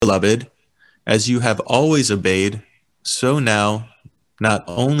Beloved, as you have always obeyed, so now, not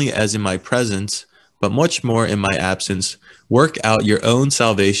only as in my presence, but much more in my absence, work out your own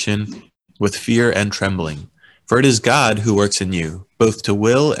salvation with fear and trembling. For it is God who works in you, both to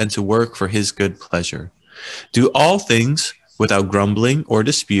will and to work for his good pleasure. Do all things without grumbling or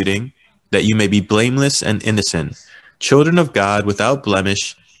disputing, that you may be blameless and innocent, children of God without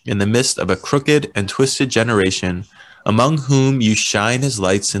blemish, in the midst of a crooked and twisted generation, among whom you shine as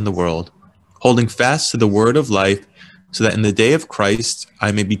lights in the world, holding fast to the word of life, so that in the day of Christ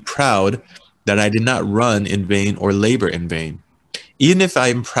I may be proud that I did not run in vain or labor in vain. Even if I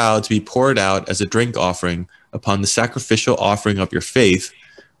am proud to be poured out as a drink offering upon the sacrificial offering of your faith,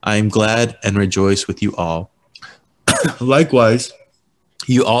 I am glad and rejoice with you all. Likewise,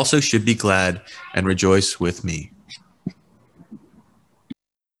 you also should be glad and rejoice with me.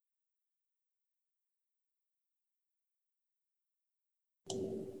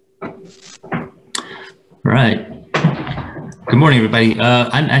 All right. Good morning, everybody.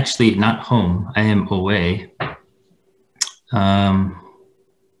 I'm actually not home. I am away.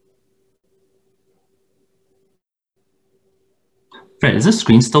 Fred, is this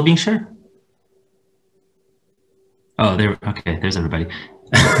screen still being shared? Oh, there. Okay, there's everybody.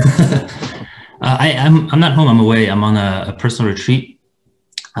 I'm not home. I'm away. I'm on a personal retreat.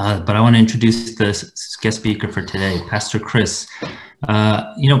 But I want to introduce the guest speaker for today, Pastor Chris.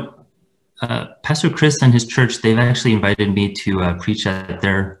 Pastor Chris and his church, they've actually invited me to preach at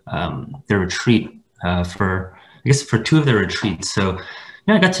their retreat for two of their retreats. So,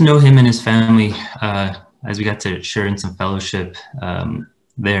 I got to know him and his family as we got to share in some fellowship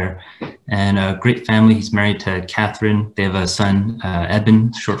there. And a great family. He's married to Catherine. They have a son,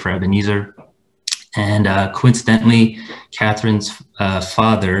 Eben, short for Ebenezer. And coincidentally, Catherine's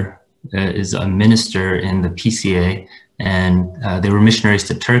father is a minister in the PCA, and they were missionaries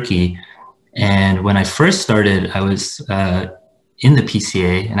to Turkey. And when I first started, I was in the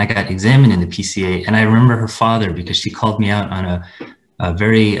PCA, and I got examined in the PCA. And I remember her father, because she called me out on a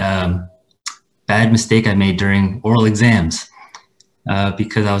very bad mistake I made during oral exams,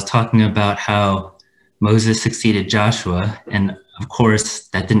 because I was talking about how Moses succeeded Joshua, and of course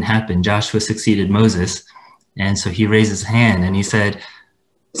that didn't happen. Joshua succeeded Moses, and so he raised his hand and he said,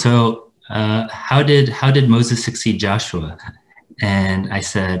 "So how did Moses succeed Joshua?" And I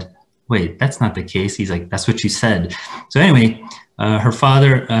said, "Wait, that's not the case." He's like, "That's what you said." So anyway, her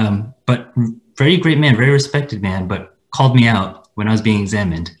father, but very great man, very respected man, but called me out when I was being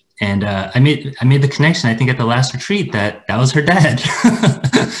examined. And I made the connection, I think, at the last retreat that was her dad.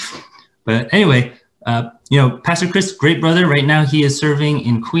 But anyway, Pastor Chris, great brother. Right now he is serving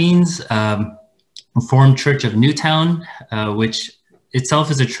in Queens, Reformed Church of Newtown, which itself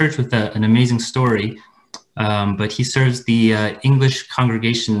is a church with an amazing story. But he serves the English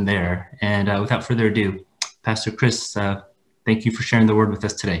congregation there. And without further ado, Pastor Chris, thank you for sharing the word with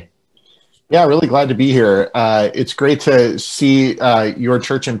us today. Yeah, really glad to be here. It's great to see your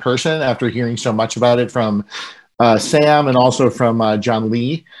church in person after hearing so much about it from Sam and also from John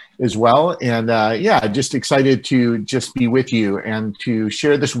Lee as well. And just excited to just be with you and to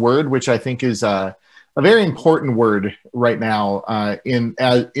share this word, which I think is a very important word right now in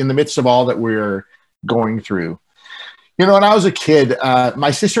the midst of all that we're going through. When I was a kid,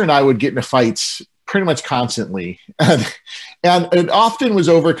 my sister and I would get into fights pretty much constantly. And it often was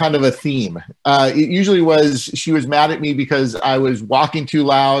over kind of a theme. It usually was she was mad at me because I was walking too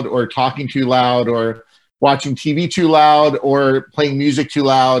loud or talking too loud or watching TV too loud or playing music too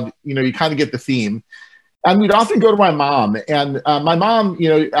loud. You kind of get the theme. And we'd often go to my mom. And my mom,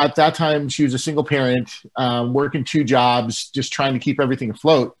 at that time, she was a single parent, working 2 jobs, just trying to keep everything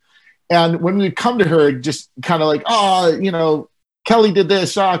afloat. And when we'd come to her, just kind of like, Kelly did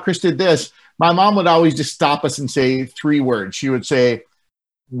this, Chris did this, my mom would always just stop us and say 3 words. She would say,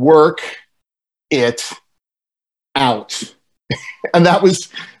 "Work it out." And that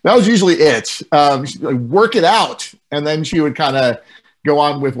was usually it. She'd like, "Work it out." And then she would kind of go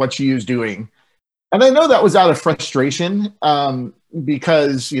on with what she was doing. And I know that was out of frustration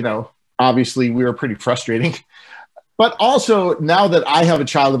because, obviously we were pretty frustrating. But also now that I have a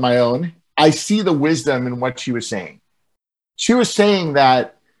child of my own, I see the wisdom in what she was saying. She was saying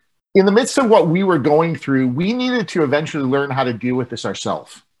that in the midst of what we were going through, we needed to eventually learn how to deal with this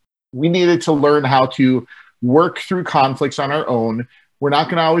ourselves. We needed to learn how to work through conflicts on our own. We're not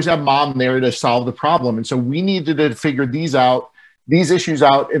going to always have mom there to solve the problem. And so we needed to figure these issues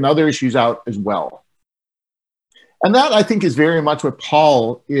out and other issues out as well. And that, I think, is very much what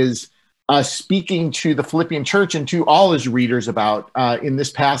Paul is speaking to the Philippian church and to all his readers about in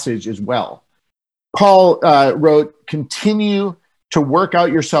this passage as well. Paul wrote, "Continue to work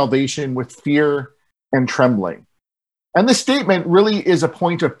out your salvation with fear and trembling. And this statement really is a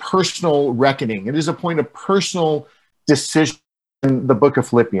point of personal reckoning. It is a point of personal decision in the book of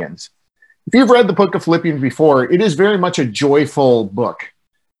Philippians. If you've read the book of Philippians before, it is very much a joyful book.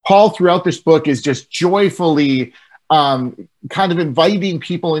 Paul, throughout this book, is just joyfully kind of inviting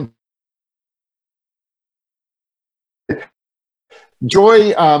people in.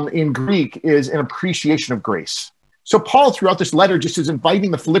 Joy in Greek is an appreciation of grace. So Paul, throughout this letter, just is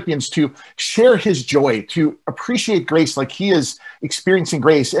inviting the Philippians to share his joy, to appreciate grace like he is experiencing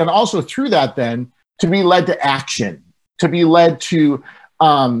grace, and also through that then to be led to action, to be led to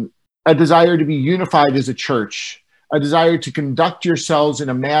a desire to be unified as a church, a desire to conduct yourselves in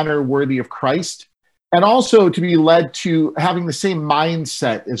a manner worthy of Christ, and also to be led to having the same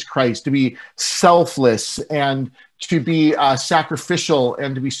mindset as Christ, to be selfless and to be sacrificial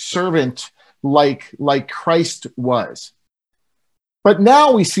and to be servant like Christ was. But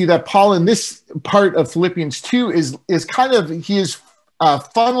now we see that Paul in this part of Philippians 2 is kind of, he has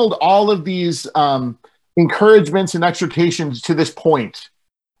funneled all of these encouragements and exhortations to this point.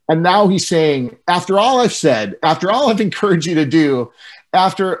 And now he's saying, after all I've said, after all I've encouraged you to do,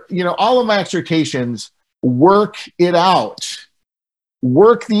 after, all of my exhortations, work it out.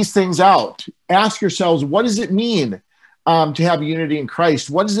 Work these things out. Ask yourselves, what does it mean to have unity in Christ?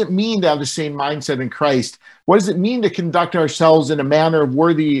 What does it mean to have the same mindset in Christ? What does it mean to conduct ourselves in a manner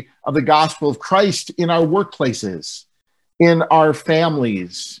worthy of the gospel of Christ in our workplaces, in our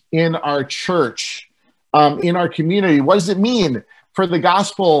families, in our church, in our community? What does it mean for the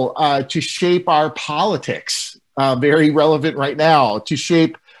gospel to shape our politics? Very relevant right now, to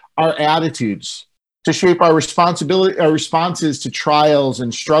shape our attitudes, to shape our responsibility, our responses to trials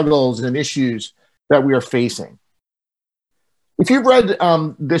and struggles and issues that we are facing. If you've read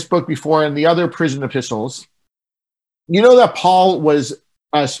this book before and the other prison epistles, you know that Paul was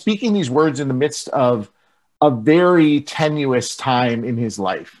speaking these words in the midst of a very tenuous time in his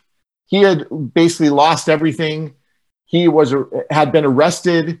life. He had basically lost everything. He had been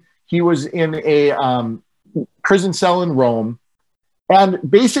arrested. He was in a prison cell in Rome. And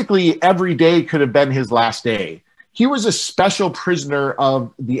basically every day could have been his last day. He was a special prisoner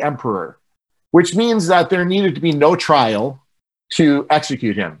of the emperor, which means that there needed to be no trial to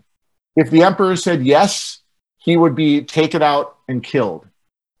execute him. If the emperor said yes, he would be taken out and killed.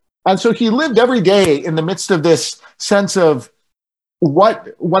 And so he lived every day in the midst of this sense of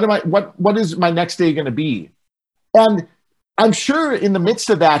what is my next day going to be? And I'm sure in the midst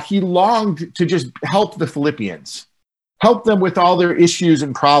of that, he longed to just help the Philippians, help them with all their issues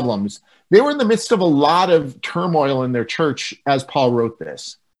and problems. They were in the midst of a lot of turmoil in their church as Paul wrote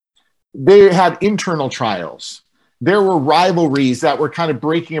this. They had internal trials. There were rivalries that were kind of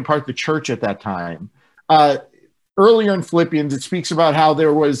breaking apart the church at that time. Earlier in Philippians, it speaks about how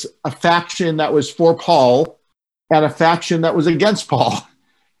there was a faction that was for Paul and a faction that was against Paul.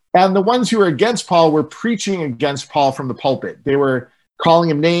 And the ones who were against Paul were preaching against Paul from the pulpit. They were calling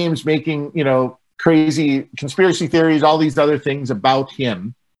him names, making, crazy conspiracy theories, all these other things about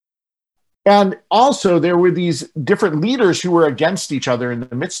him. And also there were these different leaders who were against each other in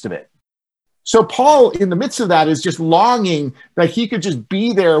the midst of it. So Paul, in the midst of that, is just longing that he could just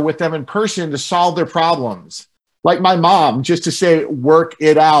be there with them in person to solve their problems. Like my mom, just to say, work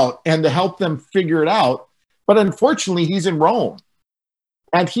it out and to help them figure it out. But unfortunately, he's in Rome.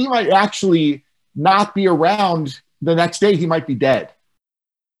 And he might actually not be around the next day. He might be dead.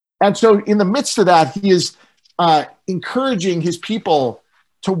 And so in the midst of that, he is encouraging his people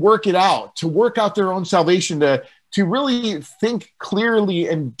to work it out, to work out their own salvation, to really think clearly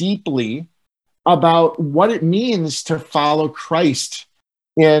and deeply about what it means to follow Christ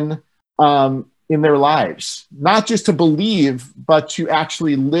in their lives. Not just to believe, but to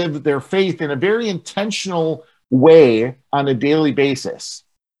actually live their faith in a very intentional way on a daily basis.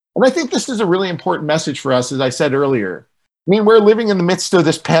 And I think this is a really important message for us, as I said earlier. I mean, we're living in the midst of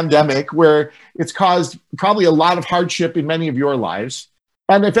this pandemic where it's caused probably a lot of hardship in many of your lives.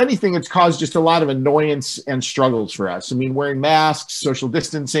 And if anything, it's caused just a lot of annoyance and struggles for us. I mean, wearing masks, social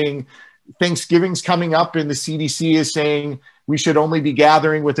distancing, Thanksgiving's coming up, and the CDC is saying we should only be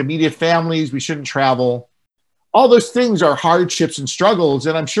gathering with immediate families. We shouldn't travel. All those things are hardships and struggles.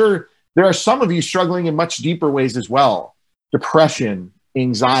 And I'm sure there are some of you struggling in much deeper ways as well. Depression,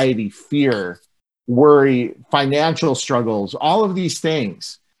 anxiety, fear, worry, financial struggles, all of these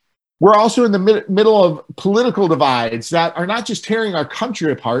things. We're also in the middle of political divides that are not just tearing our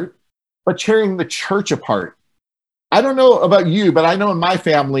country apart, but tearing the church apart. I don't know about you, but I know in my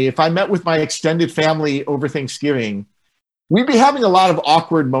family, if I met with my extended family over Thanksgiving, we'd be having a lot of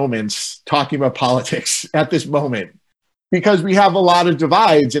awkward moments talking about politics at this moment. because we have a lot of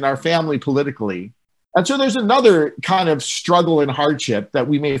divides in our family politically. And so there's another kind of struggle and hardship that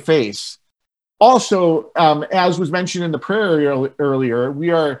we may face. Also, as was mentioned in the prayer earlier,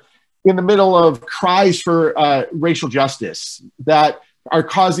 we are in the middle of cries for racial justice that are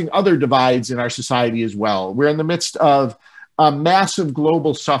causing other divides in our society as well. We're in the midst of massive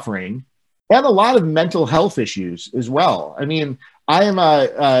global suffering and a lot of mental health issues as well. I mean, I am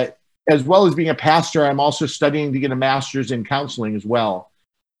as well as being a pastor, I'm also studying to get a master's in counseling as well.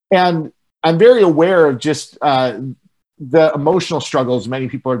 And I'm very aware of just the emotional struggles many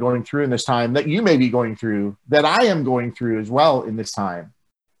people are going through in this time, that you may be going through, that I am going through as well in this time.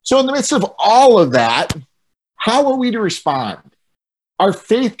 So in the midst of all of that, how are we to respond? Our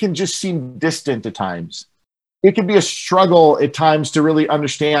faith can just seem distant at times. It can be a struggle at times to really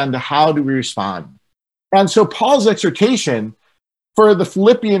understand how do we respond. And so Paul's exhortation for the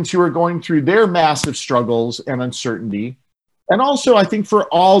Philippians who are going through their massive struggles and uncertainty, and also I think for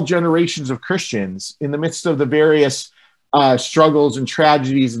all generations of Christians in the midst of the various struggles and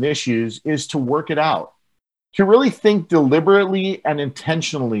tragedies and issues, is to work it out, to really think deliberately and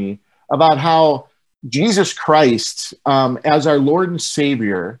intentionally about how Jesus Christ, as our Lord and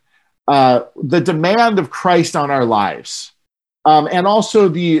Savior, the demand of Christ on our lives, and also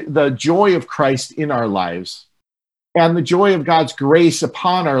the joy of Christ in our lives, and the joy of God's grace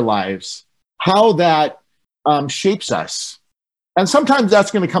upon our lives, how that shapes us. And sometimes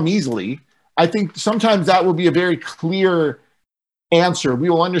that's going to come easily. I think sometimes that will be a very clear answer. We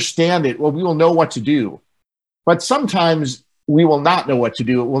will understand it. Well, we will know what to do. But sometimes we will not know what to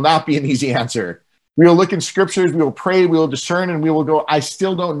do. It will not be an easy answer. We will look in scriptures, we will pray, we will discern, and we will go, I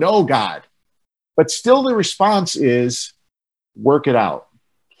still don't know, God. But still the response is, work it out.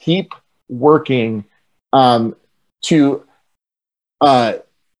 Keep working to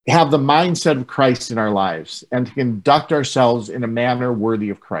have the mindset of Christ in our lives and to conduct ourselves in a manner worthy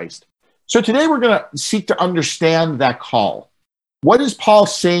of Christ. So today we're going to seek to understand that call. What is Paul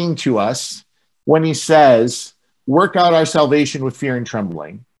saying to us when he says, work out our salvation with fear and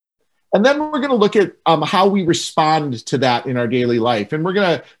trembling? And then we're going to look at how we respond to that in our daily life. And we're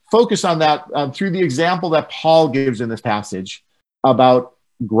going to focus on that through the example that Paul gives in this passage about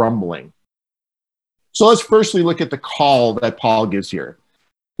grumbling. So let's firstly look at the call that Paul gives here.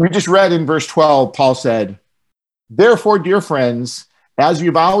 We just read in verse 12, Paul said, therefore, dear friends, as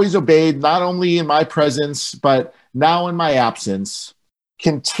you've always obeyed, not only in my presence, but now in my absence,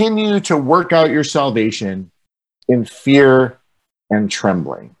 continue to work out your salvation in fear and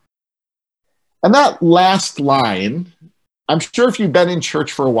trembling. And that last line, I'm sure if you've been in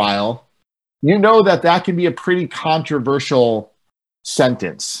church for a while, you know that that can be a pretty controversial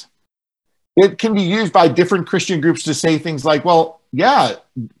sentence. It can be used by different Christian groups to say things like, well, yeah,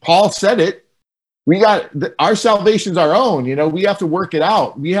 Paul said it. Our salvation's our own. You know, we have to work it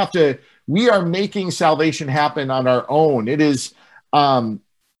out. We are making salvation happen on our own. It is,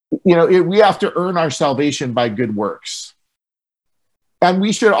 we have to earn our salvation by good works. And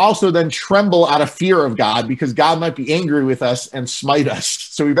we should also then tremble out of fear of God, because God might be angry with us and smite us.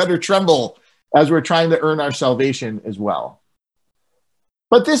 So we better tremble as we're trying to earn our salvation as well.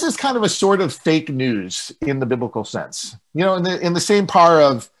 But this is kind of a sort of fake news in the biblical sense. You know, in the same part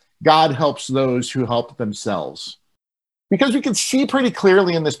of God helps those who help themselves. Because we can see pretty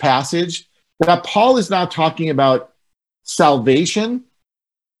clearly in this passage that Paul is not talking about salvation,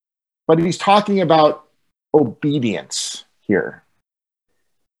 but he's talking about obedience here.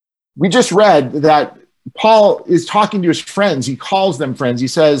 We just read that Paul is talking to his friends. He calls them friends. He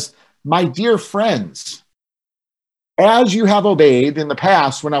says, my dear friends, as you have obeyed in the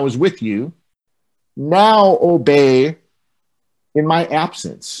past when I was with you, now obey in my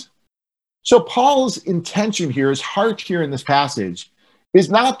absence. So Paul's intention here, his heart here in this passage, is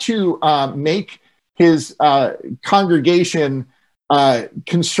not to make his congregation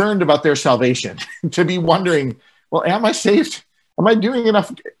concerned about their salvation, to be wondering, well, am I saved? Am I doing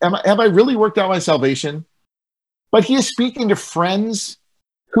enough? Have I really worked out my salvation? But he is speaking to friends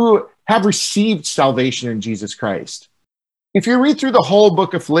who have received salvation in Jesus Christ. If you read through the whole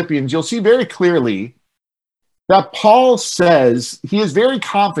book of Philippians, you'll see very clearly that Paul says he is very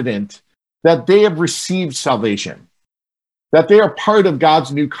confident that they have received salvation, that they are part of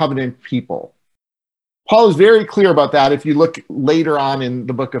God's new covenant people. Paul is very clear about that if you look later on in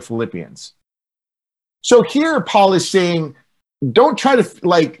the book of Philippians. So here Paul is saying, don't try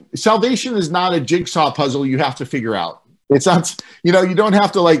to, salvation is not a jigsaw puzzle you have to figure out. It's not, you don't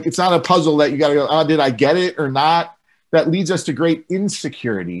have to, it's not a puzzle that you got to go, oh, did I get it or not? That leads us to great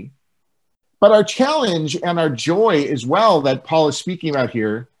insecurity. But our challenge and our joy as well that Paul is speaking about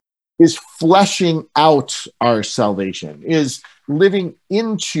here is fleshing out our salvation, is living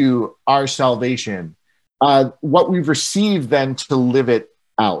into our salvation, what we've received then to live it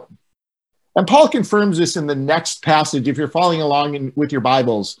out. And Paul confirms this in the next passage. If you're following along with your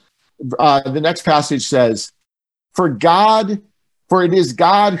Bibles, the next passage says, for it is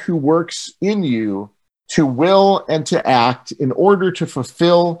God who works in you to will and to act in order to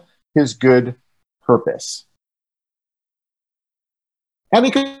fulfill his good purpose. And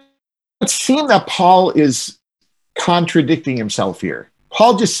it could seem that Paul is contradicting himself here.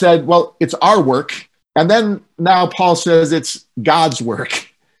 Paul just said, well, it's our work. And then now Paul says it's God's work.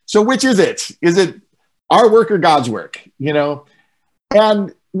 So which is it? Is it our work or God's work?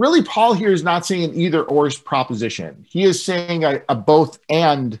 And really, Paul here is not saying an either or proposition. He is saying a both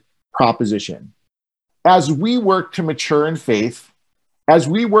and proposition. As we work to mature in faith, as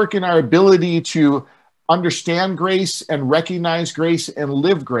we work in our ability to understand grace and recognize grace and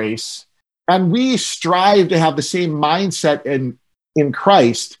live grace, and we strive to have the same mindset in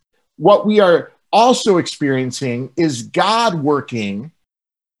Christ, what we are also experiencing is God working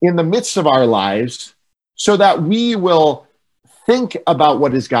in the midst of our lives so that we will think about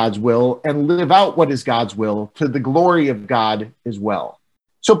what is God's will and live out what is God's will to the glory of God as well.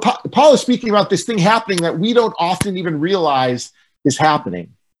 So Paul is speaking about this thing happening that we don't often even realize is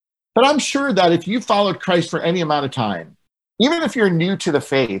happening. But I'm sure that if you followed Christ for any amount of time, even if you're new to the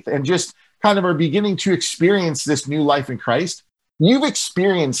faith and just kind of are beginning to experience this new life in Christ, you've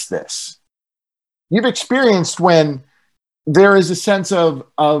experienced this. You've experienced when there is a sense of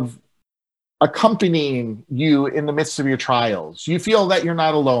accompanying you in the midst of your trials. You feel that you're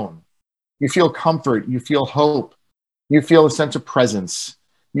not alone. You feel comfort. You feel hope. You feel a sense of presence.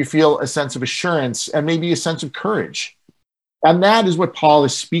 You feel a sense of assurance and maybe a sense of courage. And that is what Paul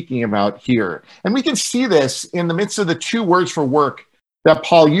is speaking about here. And we can see this in the midst of the two words for work that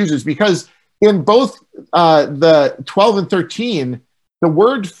Paul uses, because in both the 12 and 13, the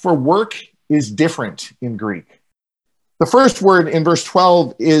word for work is different in Greek. The first word in verse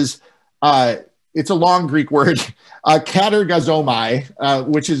 12 is, it's a long Greek word, katergazomai,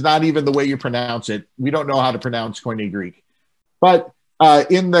 which is not even the way you pronounce it. We don't know how to pronounce Koine Greek. But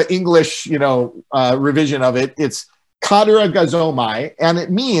in the English, revision of it, it's katergazomai, and it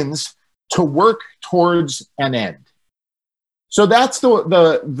means to work towards an end. So that's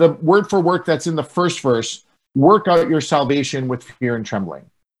the word for work that's in the first verse, work out your salvation with fear and trembling.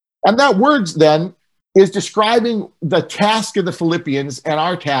 And that word then is describing the task of the Philippians and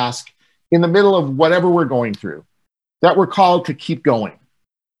our task in the middle of whatever we're going through, that we're called to keep going.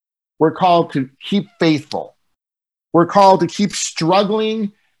 We're called to keep faithful. We're called to keep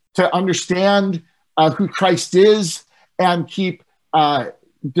struggling to understand who Christ is and keep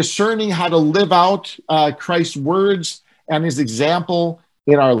discerning how to live out Christ's words and his example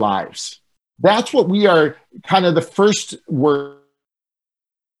in our lives. That's what we are kind of the first word.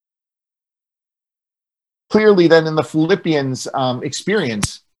 Clearly then in the Philippians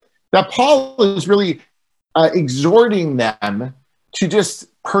experience, that Paul is really exhorting them to just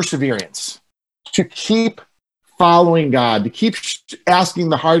perseverance, to keep following God, to keep asking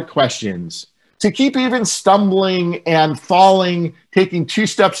the hard questions, to keep even stumbling and falling, taking 2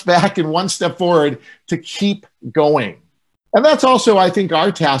 steps back and 1 step forward, to keep going. And that's also, I think,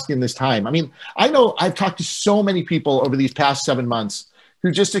 our task in this time. I mean, I know I've talked to so many people over these past 7 months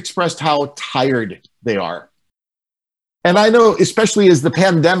who just expressed how tired they are. And I know, especially as the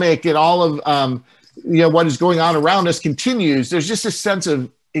pandemic and all of what is going on around us continues, there's just a sense of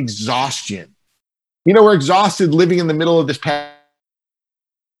exhaustion. We're exhausted living in the middle of this pandemic.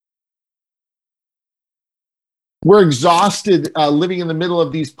 We're exhausted living in the middle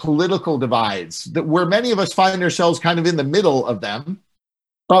of these political divides, where many of us find ourselves kind of in the middle of them.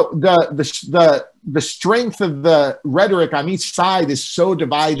 But the strength of the rhetoric on each side is so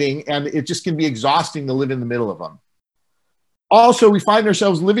dividing, and it just can be exhausting to live in the middle of them. Also, we find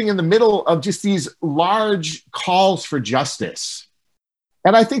ourselves living in the middle of just these large calls for justice.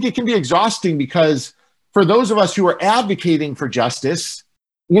 And I think it can be exhausting because for those of us who are advocating for justice,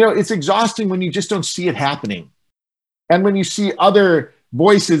 it's exhausting when you just don't see it happening. And when you see other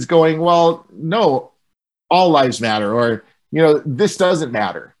voices going, well, no, all lives matter, or, this doesn't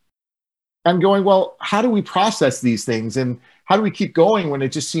matter. And going, well, how do we process these things? And how do we keep going when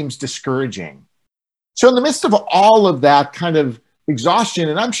it just seems discouraging? So in the midst of all of that kind of exhaustion,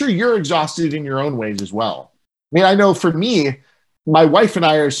 and I'm sure you're exhausted in your own ways as well. I mean, I know for me, my wife and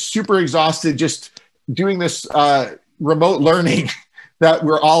I are super exhausted just doing this remote learning that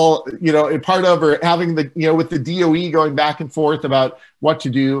we're all, a part of, or having with the DOE going back and forth about what to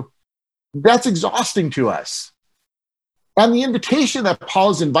do. That's exhausting to us. And the invitation that Paul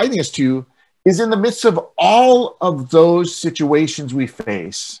is inviting us to is in the midst of all of those situations we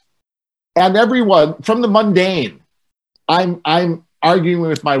face. And everyone, from the mundane, I'm arguing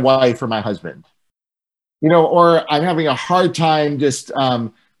with my wife or my husband, or I'm having a hard time just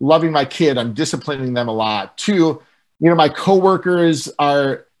loving my kid. I'm disciplining them a lot. To, my coworkers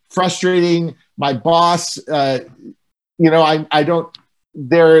are frustrating. My boss, they're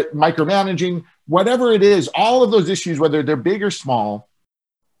micromanaging. Whatever it is, all of those issues, whether they're big or small,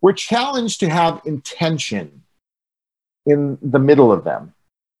 we're challenged to have intention in the middle of them,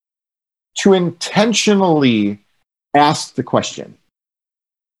 to intentionally ask the question,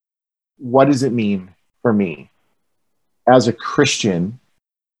 what does it mean for me as a Christian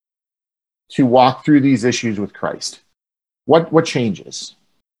to walk through these issues with Christ? What changes?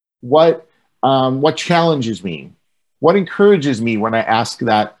 What challenges me? What encourages me when I ask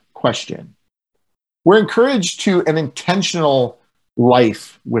that question? We're encouraged to an intentional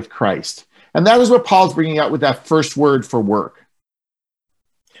life with Christ. And that is what Paul's bringing out with that first word for work.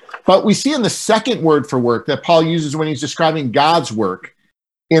 But we see in the second word for work that Paul uses when he's describing God's work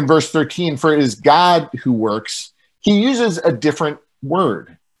in verse 13, for it is God who works, he uses a different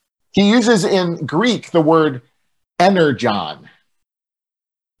word. He uses in Greek the word energon.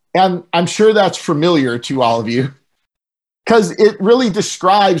 And I'm sure that's familiar to all of you, because it really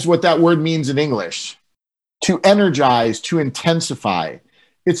describes what that word means in English: to energize, to intensify.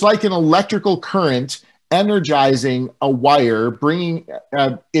 It's like an electrical current energizing a wire, bringing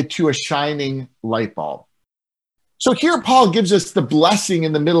it to a shining light bulb. So here Paul gives us the blessing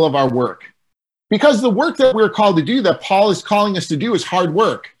in the middle of our work, because the work that we're called to do, that Paul is calling us to do, is hard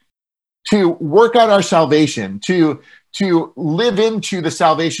work. To work out our salvation, to live into the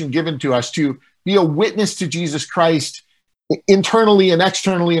salvation given to us, to be a witness to Jesus Christ internally and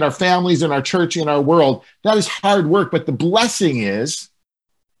externally in our families, in our church, in our world. That is hard work. But the blessing is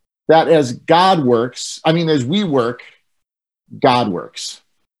that as we work, God works.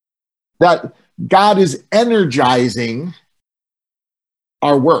 That God is energizing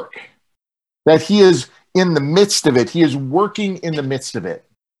our work. That he is in the midst of it. He is working in the midst of it.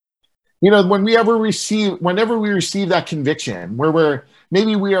 Whenever we receive that conviction where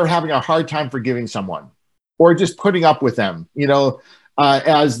maybe we are having a hard time forgiving someone or just putting up with them,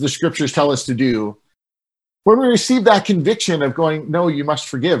 as the scriptures tell us to do, when we receive that conviction of going, no, you must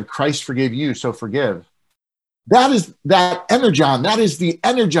forgive. Christ forgave you, so forgive. That is that energon. That is the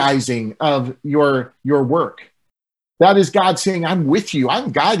energizing of your work. That is God saying, I'm with you.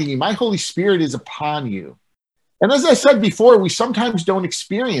 I'm guiding you. My Holy Spirit is upon you. And as I said before, we sometimes don't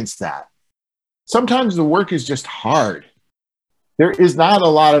experience that. Sometimes the work is just hard. There is not a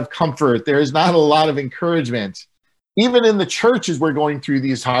lot of comfort. There is not a lot of encouragement. Even in the church, as we're going through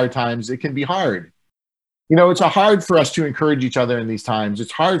these hard times, it can be hard. It's hard for us to encourage each other in these times.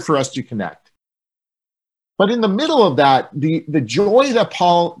 It's hard for us to connect. But in the middle of that, the joy that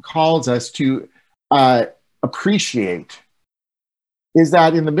Paul calls us to appreciate is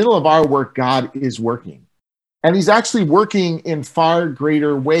that in the middle of our work, God is working. And he's actually working in far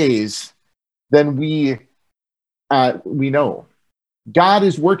greater ways than we know. God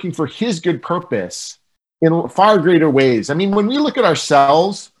is working for his good purpose in far greater ways. I mean, when we look at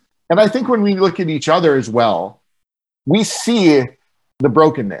ourselves, and I think when we look at each other as well, we see the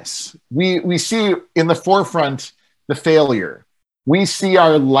brokenness. We see in the forefront the failure. We see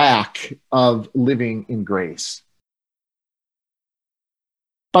our lack of living in grace.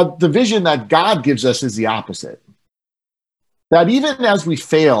 But the vision that God gives us is the opposite. That even as we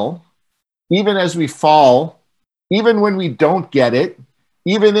fail, even as we fall, even when we don't get it,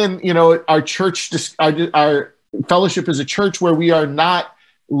 even in our church, our fellowship as a church where we are not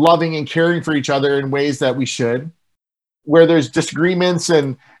loving and caring for each other in ways that we should, where there's disagreements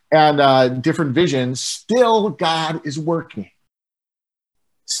and different visions, still God is working.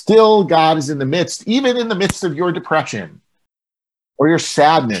 Still God is in the midst, even in the midst of your depression or your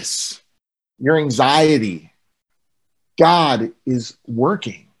sadness, your anxiety. God is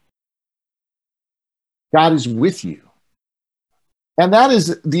working. God is with you. And that is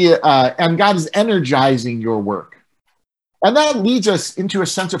and God is energizing your work. And that leads us into a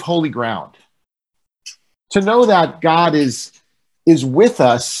sense of holy ground. To know that God is with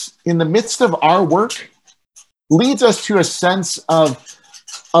us in the midst of our work leads us to a sense of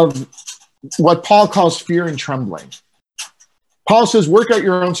what Paul calls fear and trembling. Paul says, work out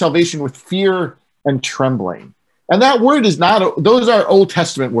your own salvation with fear and trembling. And that word is not, those are Old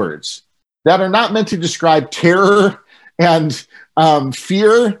Testament words that are not meant to describe terror and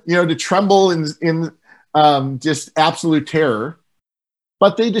fear, to tremble in just absolute terror,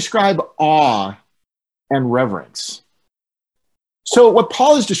 but they describe awe and reverence. So what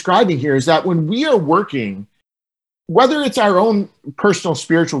Paul is describing here is that when we are working, whether it's our own personal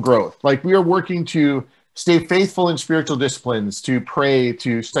spiritual growth, like we are working to stay faithful in spiritual disciplines, to pray,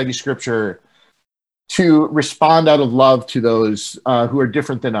 to study scripture, to respond out of love to those who are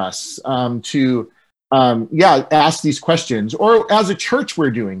different than us, to ask these questions, or as a church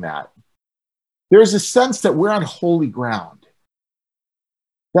we're doing that. There's a sense that we're on holy ground,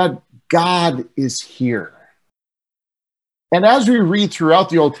 that God is here. And as we read throughout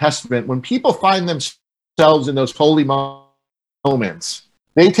the Old Testament, when people find themselves in those holy moments,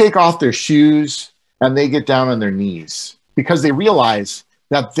 they take off their shoes and they get down on their knees because they realize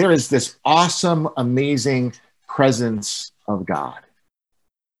that there is this awesome, amazing presence of God.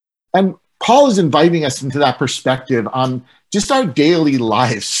 And Paul is inviting us into that perspective on just our daily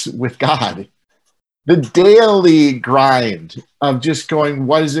lives with God. The daily grind of just going,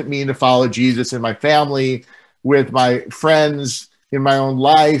 what does it mean to follow Jesus in my family, with my friends, in my own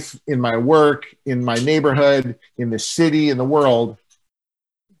life, in my work, in my neighborhood, in the city, in the world?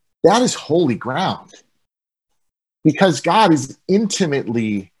 That is holy ground because God is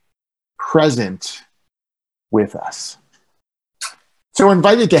intimately present with us. So we're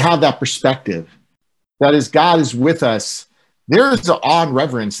invited to have that perspective. That is, God is with us. There is an awe and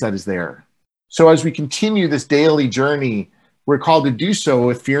reverence that is there. So as we continue this daily journey, we're called to do so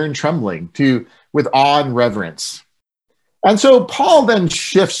with fear and trembling, with awe and reverence. And so Paul then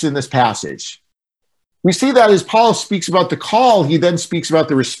shifts in this passage. We see that as Paul speaks about the call, he then speaks about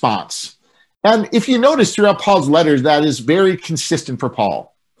the response. And if you notice throughout Paul's letters, that is very consistent for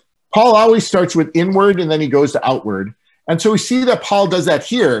Paul. Paul always starts with inward and then he goes to outward. And so we see that Paul does that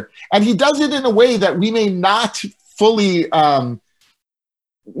here. And he does it in a way that we may not fully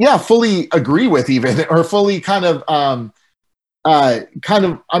agree with even, or fully kind of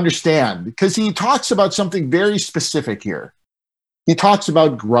understand, because he talks about something very specific here. He talks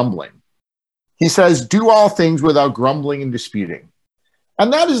about grumbling. He says, do all things without grumbling and disputing.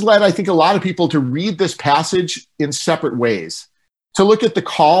 And that has led, I think, a lot of people to read this passage in separate ways, to look at the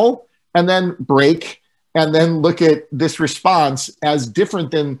call and then break, and then look at this response as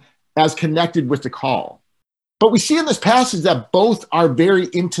different than as connected with the call. But we see in this passage that both are very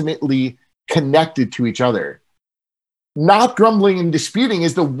intimately connected to each other. Not grumbling and disputing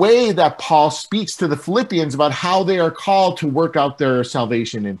is the way that Paul speaks to the Philippians about how they are called to work out their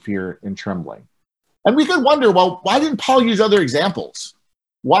salvation in fear and trembling. And we could wonder, well, why didn't Paul use other examples?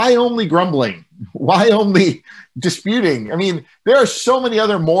 Why only grumbling? Why only disputing? I mean, there are so many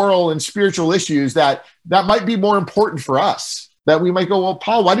other moral and spiritual issues that might be more important for us, that we might go, well,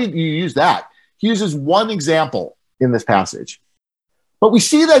 Paul, why didn't you use that? He uses one example in this passage. But we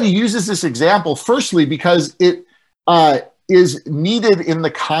see that he uses this example, firstly, because it is needed in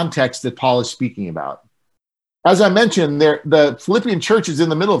the context that Paul is speaking about. As I mentioned, the Philippian church is in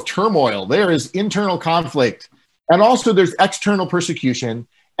the middle of turmoil. There is internal conflict, and also there's external persecution,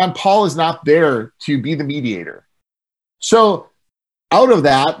 and Paul is not there to be the mediator. So out of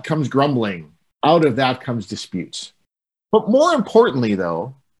that comes grumbling. Out of that comes disputes. But more importantly,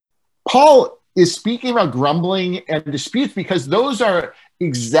 though, Paul is speaking about grumbling and disputes because those are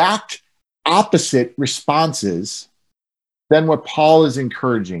exact opposite responses than what Paul is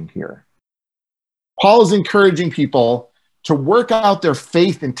encouraging here. Paul is encouraging people to work out their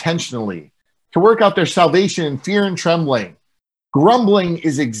faith intentionally, to work out their salvation in fear and trembling. Grumbling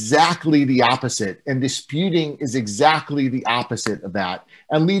is exactly the opposite, and disputing is exactly the opposite of that,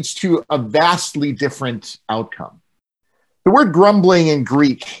 and leads to a vastly different outcome. The word grumbling in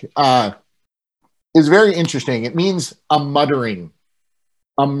Greek is very interesting. It means a muttering,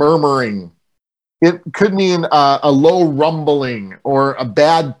 a murmuring. It could mean a low rumbling or a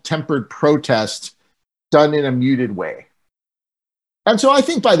bad-tempered protest done in a muted way. And so I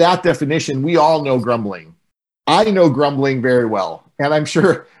think by that definition, we all know grumbling. I know grumbling very well, and I'm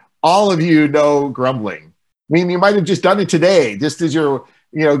sure all of you know grumbling. I mean, you might have just done it today, just as you're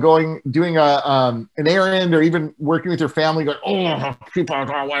doing an errand, or even working with your family, going, oh, people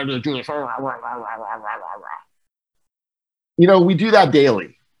are wanting to do this. We do that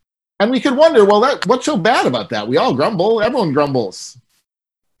daily. And we could wonder, well, what's so bad about that? We all grumble. Everyone grumbles.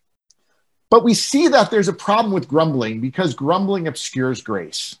 But we see that there's a problem with grumbling because grumbling obscures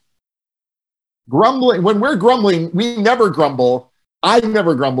grace. Grumbling, when we're grumbling, we never grumble. I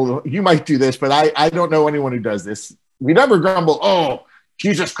never grumble. You might do this, but I don't know anyone who does this. We never grumble. Oh,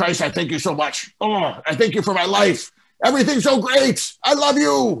 Jesus Christ, I thank you so much. Oh, I thank you for my life. Everything's so great. I love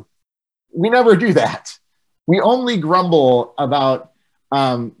you. We never do that. We only grumble about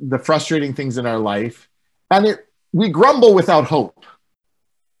the frustrating things in our life, and we grumble without hope.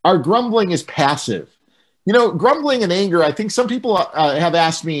 Our grumbling is passive. You know, grumbling and anger, I think some people have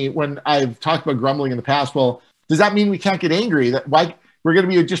asked me when I've talked about grumbling in the past, well, does that mean we can't get angry? That why we're going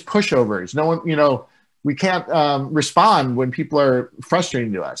to be just pushovers? No one, you know, we can't respond when people are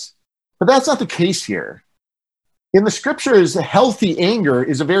frustrating to us. But that's not the case here. In the scriptures, healthy anger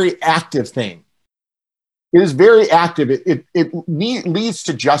is a very active thing. It is very active. It leads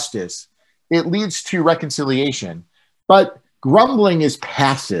to justice. It leads to reconciliation. But grumbling is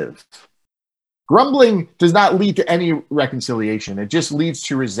passive. Grumbling does not lead to any reconciliation. It just leads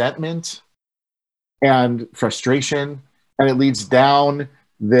to resentment and frustration, and it leads down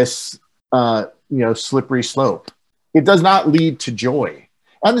this slippery slope. It does not lead to joy.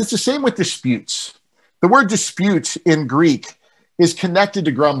 And it's the same with disputes. The word dispute in Greek is connected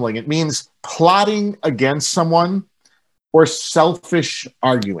to grumbling. It means plotting against someone or selfish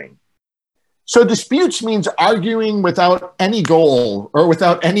arguing. So disputes means arguing without any goal or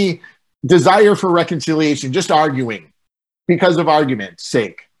without any desire for reconciliation, just arguing because of argument's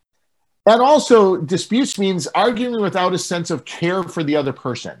sake. And also disputes means arguing without a sense of care for the other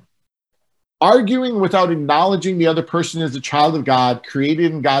person. Arguing without acknowledging the other person as a child of God,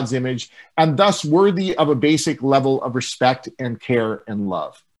 created in God's image, and thus worthy of a basic level of respect and care and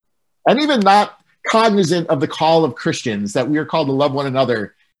love. And even not cognizant of the call of Christians that we are called to love one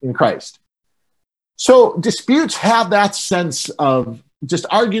another in Christ. So disputes have that sense of just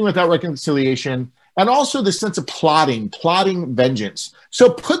arguing without reconciliation, and also the sense of plotting vengeance. So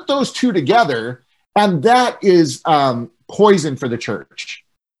put those two together, and that is poison for the church.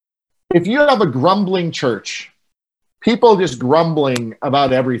 If you have a grumbling church, people just grumbling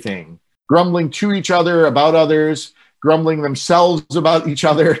about everything, grumbling to each other about others, grumbling themselves about each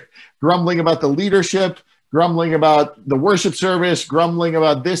other, grumbling about the leadership, grumbling about the worship service, grumbling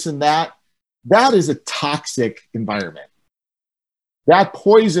about this and that, that is a toxic environment. That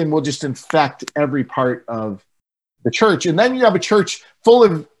poison will just infect every part of the church. And then you have a church full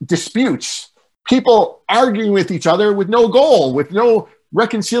of disputes, people arguing with each other with no goal, with no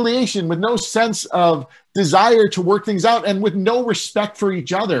reconciliation, with no sense of desire to work things out, and with no respect for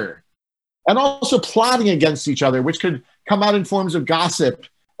each other. And also plotting against each other, which could come out in forms of gossip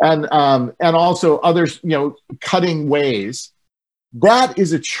and also other, cutting ways. That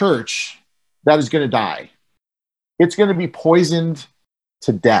is a church that is going to die. It's going to be poisoned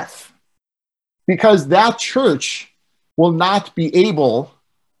to death, because that church will not be able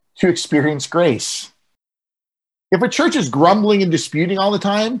to experience grace. If a church is grumbling and disputing all the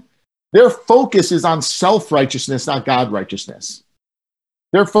time, their focus is on self-righteousness, not God-righteousness.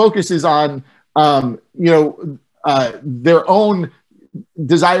 Their focus is on their own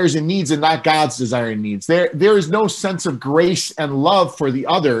desires and needs and not God's desire and needs. There is no sense of grace and love for the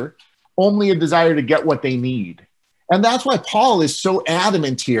other, only a desire to get what they need. And that's why Paul is so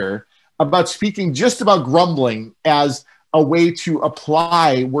adamant here about speaking just about grumbling as a way to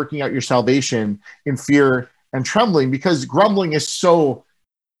apply working out your salvation in fear and trembling, because grumbling is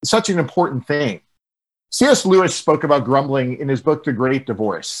such an important thing. C.S. Lewis spoke about grumbling in his book, The Great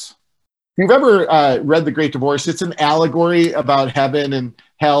Divorce. If you've ever read The Great Divorce, it's an allegory about heaven and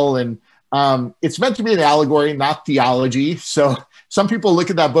hell, and it's meant to be an allegory, not theology. So some people look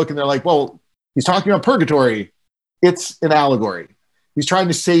at that book and they're like, well, he's talking about purgatory. It's an allegory. He's trying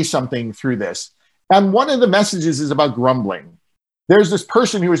to say something through this. And one of the messages is about grumbling. There's this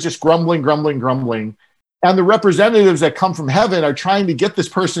person who is just grumbling. And the representatives that come from heaven are trying to get this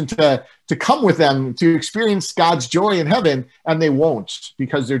person to come with them to experience God's joy in heaven, and they won't,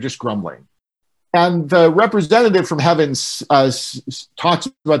 because they're just grumbling. And the representative from heaven talks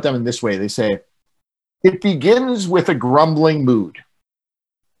about them in this way. They say, it begins with a grumbling mood,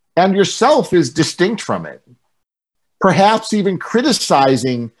 and yourself is distinct from it, perhaps even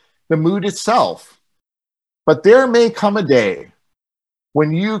criticizing the mood itself. But there may come a day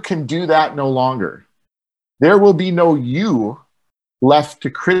when you can do that no longer. There will be no you left to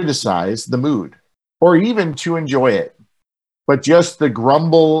criticize the mood or even to enjoy it, but just the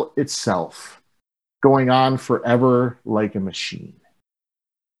grumble itself going on forever like a machine.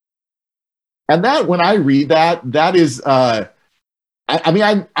 And that, when I read that, that is, I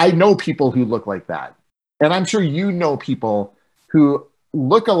know people who look like that. And I'm sure you know people who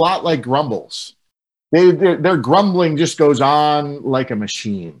look a lot like grumbles. Their grumbling just goes on like a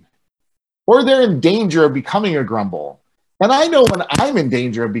machine. Or they're in danger of becoming a grumble. And I know when I'm in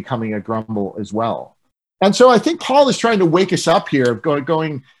danger of becoming a grumble as well. And so I think Paul is trying to wake us up here,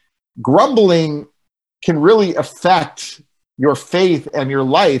 going grumbling can really affect your faith and your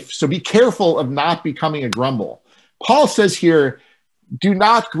life. So be careful of not becoming a grumble. Paul says here, do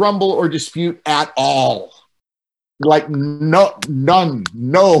not grumble or dispute at all. Like none,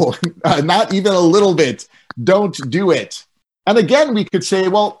 not even a little bit. don't do it. And again, we could say,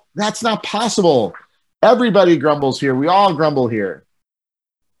 well, that's not possible. Everybody grumbles here. We all grumble here.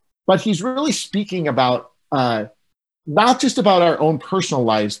 But he's really speaking about not just about our own personal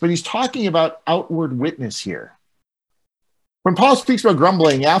lives, but he's talking about outward witness here. When Paul speaks about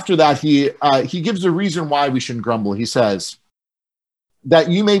grumbling, after that, he gives a reason why we shouldn't grumble. He says, that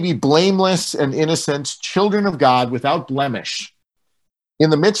you may be blameless and innocent, children of God without blemish, in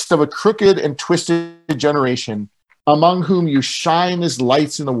the midst of a crooked and twisted generation, among whom you shine as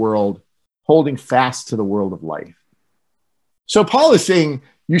lights in the world, holding fast to the word of life. So Paul is saying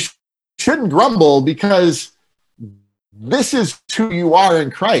you shouldn't grumble because this is who you are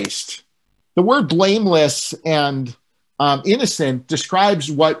in Christ. The word blameless and innocent describes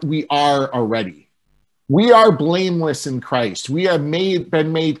what we are already. We are blameless in Christ. We have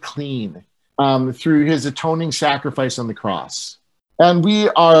been made clean through his atoning sacrifice on the cross. And we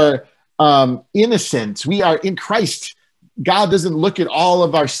are innocent. We are in Christ. God doesn't look at all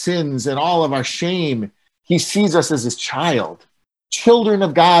of our sins and all of our shame. He sees us as his child, children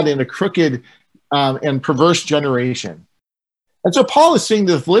of God in a crooked and perverse generation. And so Paul is saying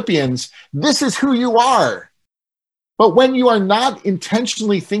to the Philippians, this is who you are. But when you are not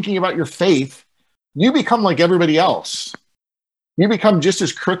intentionally thinking about your faith, you become like everybody else. You become just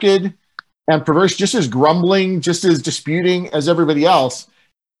as crooked and perverse, just as grumbling, just as disputing as everybody else.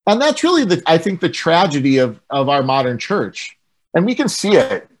 And that's really, I think, the tragedy of our modern church. And we can see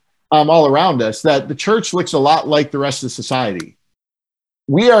it all around us, that the church looks a lot like the rest of society.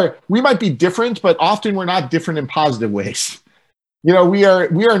 We might be different, but often we're not different in positive ways. You know, we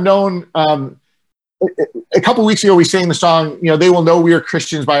are known. A couple of weeks ago, we sang the song, you know, they will know we are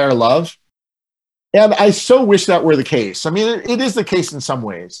Christians by our love. And I so wish that were the case. I mean, it is the case in some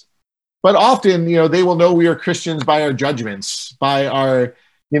ways. But often, you know, they will know we are Christians by our judgments, by our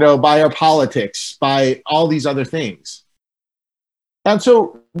politics, by all these other things. And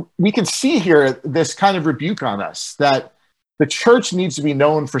so we can see here this kind of rebuke on us that the church needs to be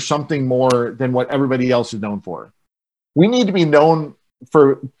known for something more than what everybody else is known for. We need to be known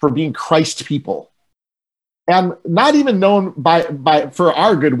for being Christ people. And not even known for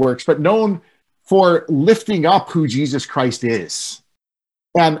our good works, but known for lifting up who Jesus Christ is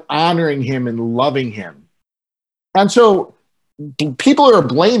and honoring him and loving him. And so people who are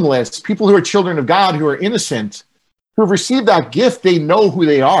blameless, people who are children of God, who are innocent, who have received that gift, they know who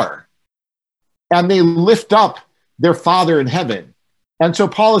they are. And they lift up their Father in heaven. And so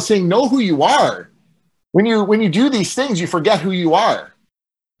Paul is saying, know who you are. When you do these things, you forget who you are.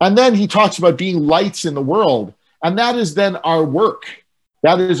 And then he talks about being lights in the world. And that is then our work.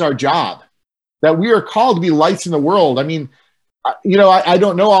 That is our job. That we are called to be lights in the world. I mean, you know, I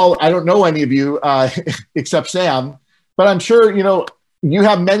don't know any of you except Sam, but I'm sure, you know, you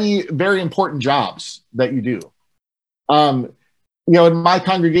have many very important jobs that you do. You know, in my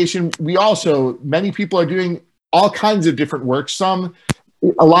congregation, many people are doing all kinds of different work.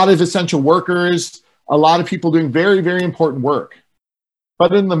 A lot of essential workers, a lot of people doing very, very important work.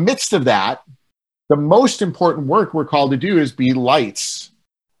 But in the midst of that, the most important work we're called to do is be lights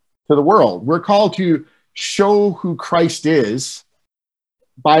to the world. We're called to show who Christ is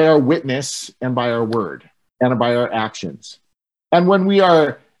by our witness and by our word and by our actions. And when we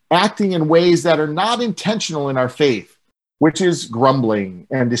are acting in ways that are not intentional in our faith, which is grumbling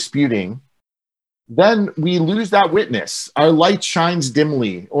and disputing, then we lose that witness. Our light shines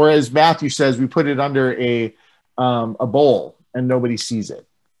dimly, or as Matthew says, we put it under a bowl and nobody sees it.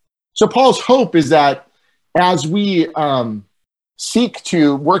 So Paul's hope is that as we seek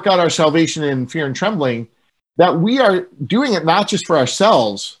to work out our salvation in fear and trembling, that we are doing it not just for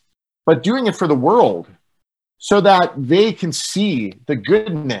ourselves, but doing it for the world so that they can see the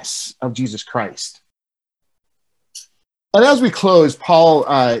goodness of Jesus Christ. And as we close, Paul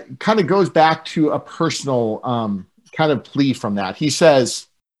kind of goes back to a personal kind of plea from that. He says,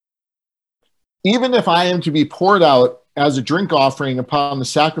 even if I am to be poured out as a drink offering upon the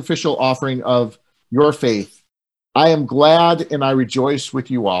sacrificial offering of your faith, I am glad and I rejoice with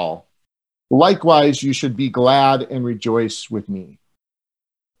you all. Likewise, you should be glad and rejoice with me.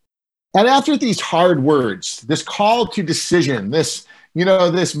 And after these hard words, this call to decision, this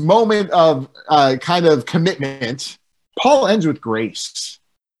moment of kind of commitment, Paul ends with grace,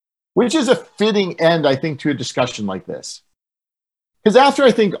 which is a fitting end, I think, to a discussion like this. Because after,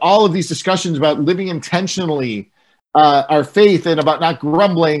 I think, all of these discussions about living intentionally our faith and about not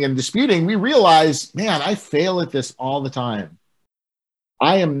grumbling and disputing, we realize, man, I fail at this all the time.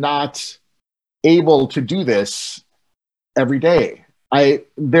 I am not able to do this every day.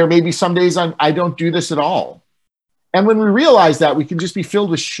 There may be some days I don't do this at all. And when we realize that, we can just be filled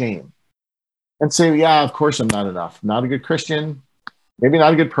with shame. and say, yeah, of course I'm not enough. Not a good Christian, maybe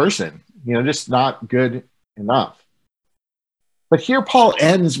not a good person, just not good enough. But here Paul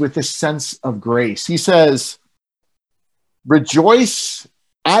ends with this sense of grace. He says, rejoice,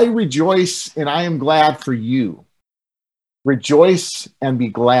 I rejoice, and I am glad for you. Rejoice and be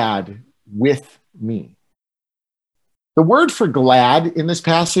glad with me. The word for glad in this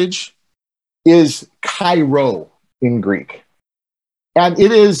passage is kairo in Greek. And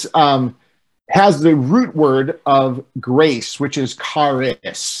it is has the root word of grace, which is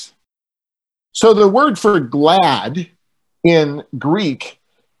charis. So the word for glad in Greek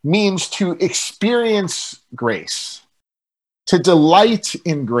means to experience grace, to delight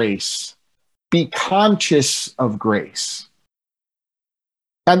in grace, be conscious of grace.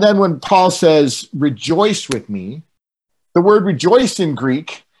 And then when Paul says, rejoice with me, the word rejoice in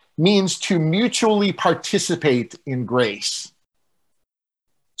Greek means to mutually participate in grace.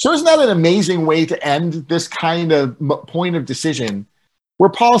 So isn't that an amazing way to end this kind of point of decision,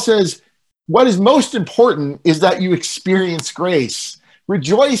 where Paul says, what is most important is that you experience grace.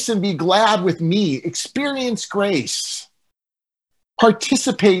 Rejoice and be glad with me. Experience grace.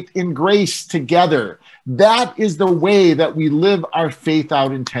 Participate in grace together. That is the way that we live our faith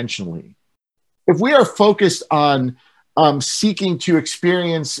out intentionally. If we are focused on seeking to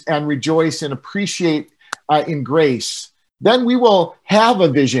experience and rejoice and appreciate in grace, then we will have a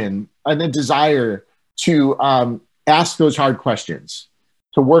vision and a desire to ask those hard questions,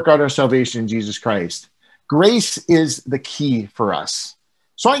 to work out our salvation in Jesus Christ. Grace is the key for us.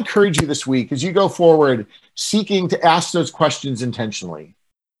 So I encourage you this week, as you go forward, seeking to ask those questions intentionally.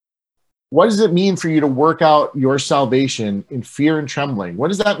 What does it mean for you to work out your salvation in fear and trembling? What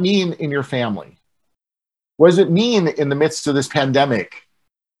does that mean in your family? What does it mean in the midst of this pandemic?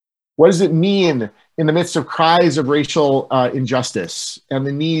 What does it mean in the midst of cries of racial injustice and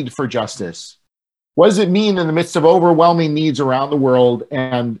the need for justice? What does it mean in the midst of overwhelming needs around the world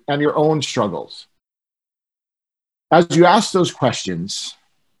and your own struggles? As you ask those questions,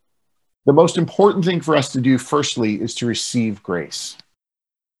 the most important thing for us to do, firstly, is to receive grace.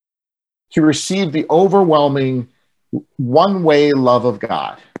 To receive the overwhelming one-way love of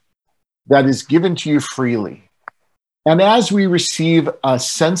God that is given to you freely. And as we receive a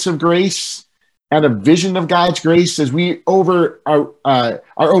sense of grace and a vision of God's grace, as we are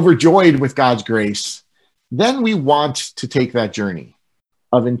overjoyed with God's grace, then we want to take that journey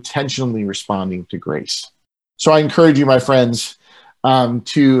of intentionally responding to grace. So I encourage you, my friends,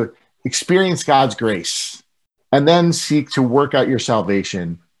 to experience God's grace and then seek to work out your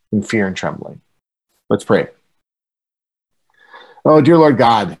salvation in fear and trembling. Let's pray. Oh, dear Lord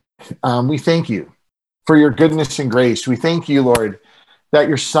God, we thank you for your goodness and grace. We thank you, Lord, that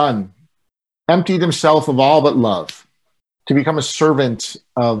your Son emptied himself of all but love to become a servant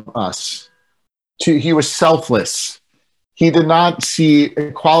of us. He was selfless. He did not see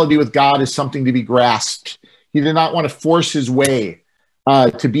equality with God as something to be grasped. He did not want to force his way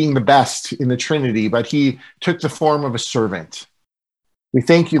to being the best in the Trinity, but he took the form of a servant. We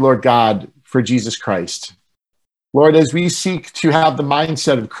thank you, Lord God, for Jesus Christ. Lord, as we seek to have the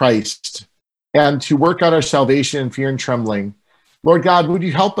mindset of Christ and to work out our salvation in fear and trembling, Lord God, would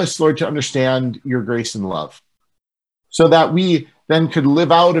you help us, Lord, to understand your grace and love so that we then could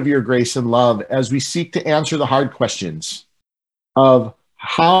live out of your grace and love as we seek to answer the hard questions of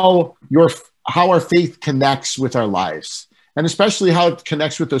how our faith connects with our lives, and especially how it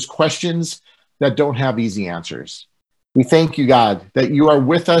connects with those questions that don't have easy answers. We thank you, God, that you are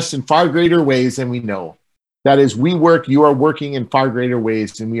with us in far greater ways than we know. That as we work, you are working in far greater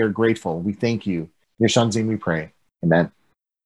ways, and we are grateful. We thank you. In your Son's name we pray. Amen.